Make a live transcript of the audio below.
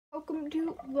Welcome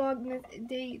to Vlogmas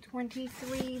day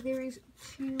 23. There is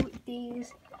 2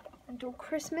 days until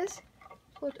Christmas.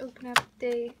 So let's open up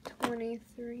day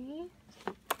 23.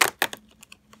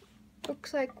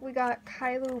 Looks like we got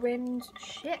Kylo Ren's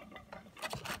ship.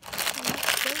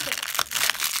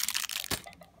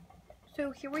 So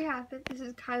here we have it. This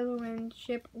is Kylo Ren's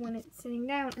ship when it's sitting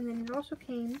down, and then it also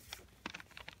came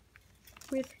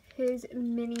with his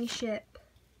mini ship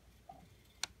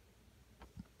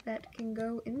that can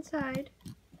go inside,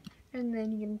 and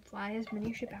then you can fly his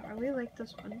mini ship out. I really like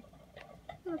this one.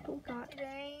 Look what we got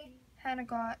today. Hannah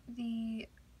got the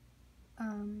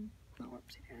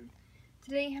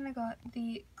Today Hannah got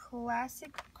the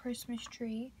classic Christmas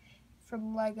tree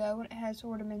from Lego, and it has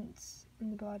ornaments in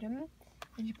the bottom,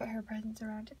 and she put her presents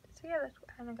around it. So yeah, that's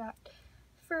what Hannah got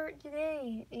for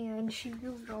today, and she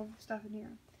moved all the stuff in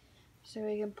here so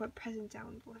we can put presents out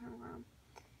in the living room.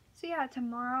 So yeah,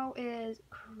 tomorrow is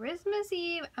Christmas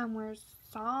Eve and we're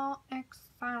so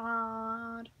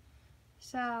excited.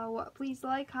 So please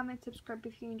like, comment, subscribe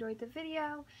if you enjoyed the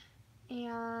video,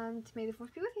 and may the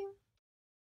 4th be with you.